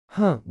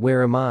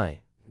Where am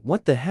I?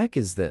 What the heck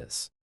is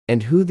this?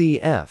 And who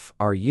the F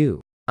are you?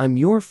 I'm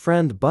your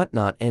friend but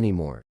not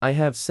anymore. I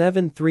have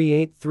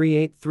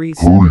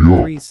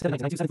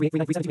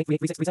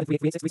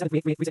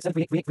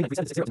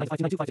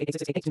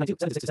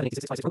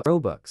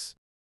 73838373737373737373737373737373737373737373737373737373737373737373737373737373737373737373737373737373737373737373737373737373737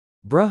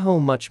 Bruh, how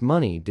much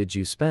money did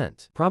you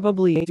spend?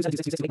 Probably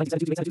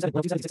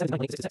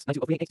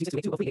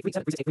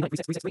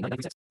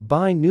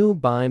buy new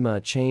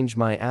Bima change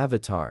my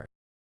avatar.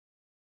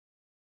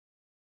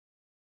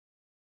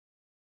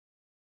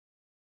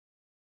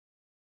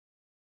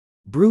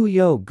 Bro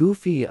yo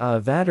goofy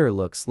avatar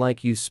looks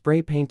like you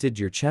spray painted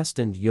your chest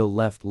and yo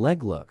left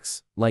leg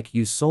looks like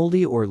you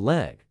solely or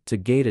leg to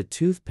gate a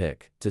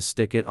toothpick to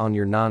stick it on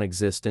your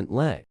non-existent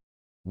leg.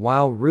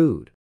 Wow,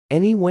 rude.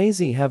 Anyways,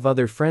 have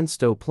other friends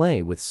to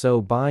play with, so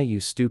bye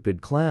you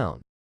stupid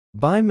clown.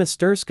 Buy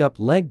Mr. Scup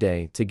leg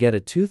day to get a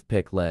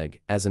toothpick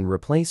leg as an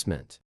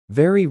replacement.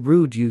 Very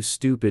rude you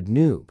stupid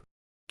noob.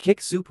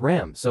 Kick soup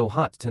ram so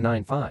hot to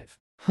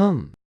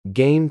 9-5.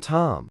 Game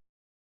Tom.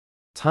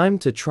 Time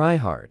to try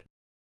hard.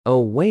 Oh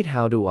wait,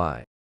 how do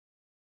I?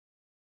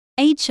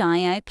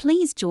 HII,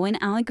 please join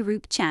our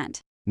group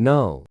chat.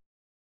 No.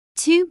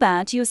 Too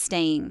bad you're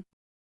staying.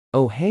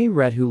 Oh hey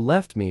Red, who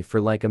left me for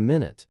like a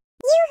minute.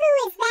 Who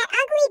is that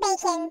ugly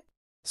bacon?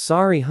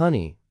 Sorry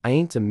honey, I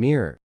ain't a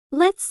mirror.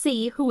 Let's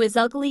see who is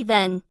ugly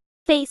then.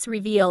 Face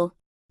reveal.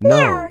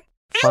 No.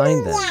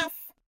 Fine then. Yes.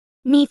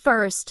 Me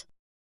first.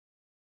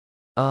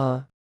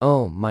 Oh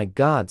my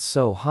god,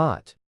 so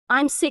hot.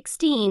 I'm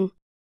 16.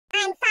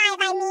 I'm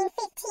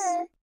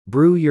 15.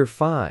 Brew, you're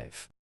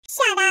 5.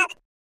 Shut up.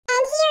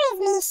 And here is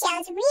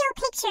Misha's real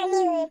picture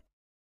nude.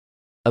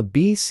 A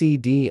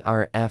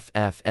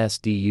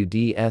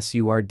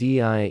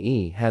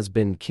BCDRFFSDUDSURDIE has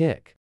been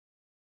kick.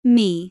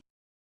 Me.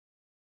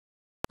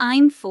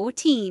 I'm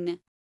 14.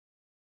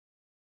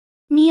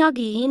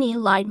 Miyagi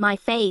lied my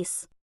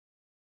face.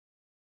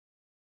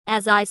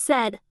 As I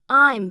said,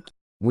 I'm.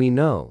 We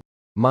know.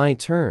 My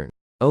turn.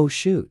 Oh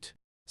shoot.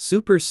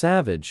 Super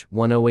Savage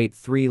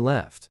 1083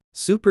 left.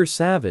 Super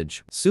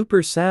Savage,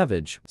 Super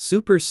Savage,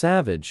 Super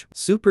Savage,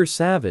 Super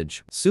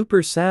Savage,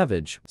 Super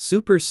Savage,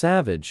 Super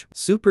Savage,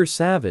 Super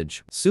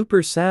Savage,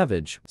 Super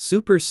Savage,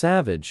 Super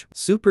Savage,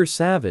 Super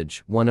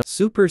Savage,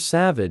 Super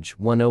Savage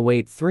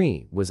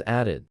 1083 was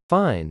added.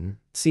 Fine,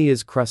 see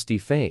his crusty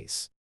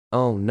face.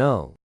 Oh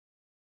no.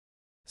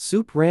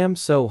 Soup Ram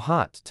so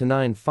hot to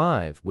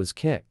 9-5 was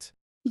kicked.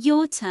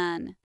 Your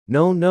turn.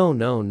 No.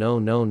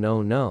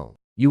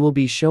 You will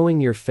be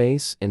showing your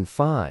face in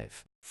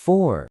 5,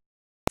 4,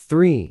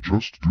 3,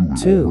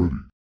 2,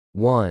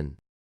 1.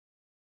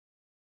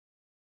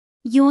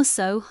 You're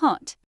so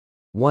hot.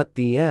 What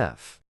the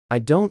F? I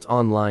don't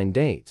online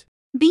date.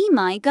 Be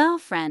my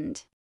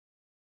girlfriend.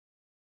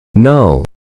 No.